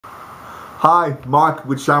Hi, Mark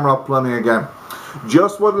with Shamrock Plumbing again.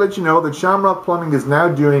 Just want to let you know that Shamrock Plumbing is now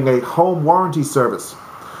doing a home warranty service.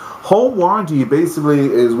 Home warranty basically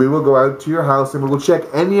is we will go out to your house and we will check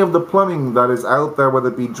any of the plumbing that is out there, whether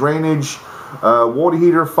it be drainage, water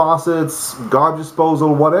heater, faucets, garbage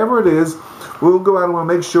disposal, whatever it is. We will go out and we'll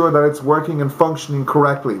make sure that it's working and functioning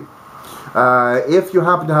correctly. If you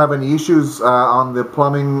happen to have any issues on the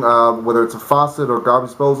plumbing, whether it's a faucet or garbage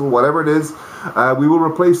disposal, whatever it is, we will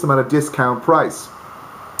replace them at a discount price.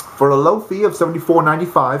 For a low fee of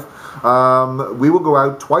 $74.95, we will go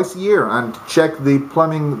out twice a year and check the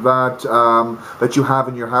plumbing that you have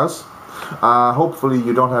in your house. Hopefully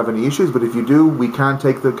you don't have any issues, but if you do, we can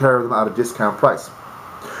take care of them at a discount price.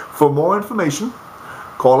 For more information,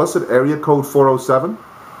 call us at area code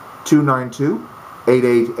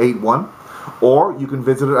 407-292-8881, or you can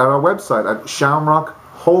visit it at our website at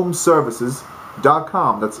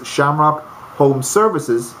shamrockhomeservices.com. That's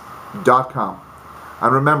shamrockhomeservices.com.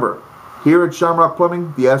 And remember, here at Shamrock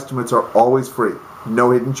Plumbing, the estimates are always free. No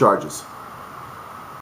hidden charges.